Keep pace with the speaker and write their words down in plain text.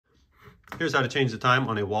Here's how to change the time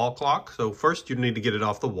on a wall clock. So first you need to get it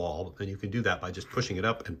off the wall, and you can do that by just pushing it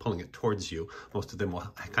up and pulling it towards you. Most of them will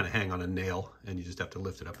kind of hang on a nail, and you just have to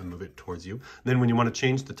lift it up and move it towards you. Then when you want to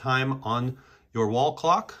change the time on your wall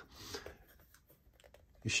clock,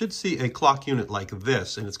 you should see a clock unit like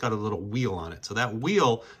this, and it's got a little wheel on it. So that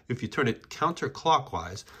wheel, if you turn it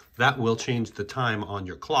counterclockwise, that will change the time on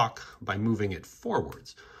your clock by moving it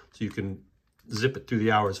forwards. So you can zip it through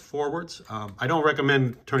the hours forwards. I don't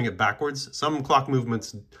recommend turning it backwards. Some clock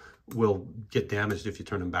movements will get damaged if you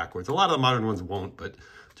turn them backwards. A lot of the modern ones won't, but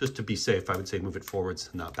just to be safe, I would say move it forwards,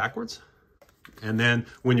 not backwards. And then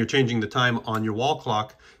when you're changing the time on your wall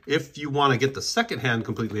clock, if you want to get the second hand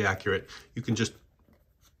completely accurate, you can just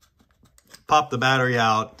pop the battery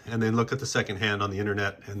out and then look at the second hand on the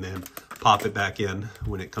internet and then pop it back in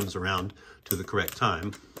when it comes around to the correct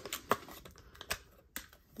time.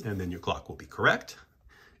 And then your clock will be correct.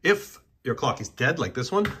 If your clock is dead like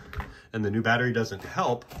this one and the new battery doesn't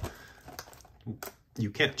help, you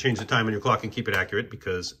can't change the time on your clock and keep it accurate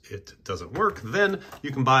because it doesn't work, then you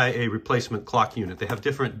can buy a replacement clock unit. They have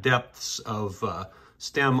different depths of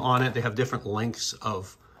stem on it. They have different lengths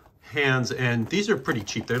of hands, and these are pretty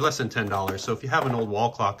cheap. They're less than $10. So if you have an old wall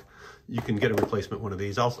clock, you can get a replacement one of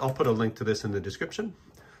these. I'll put a link to this in the description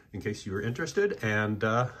in case you are interested. And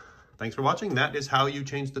thanks for watching. That is how you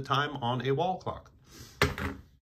change the time on a wall clock.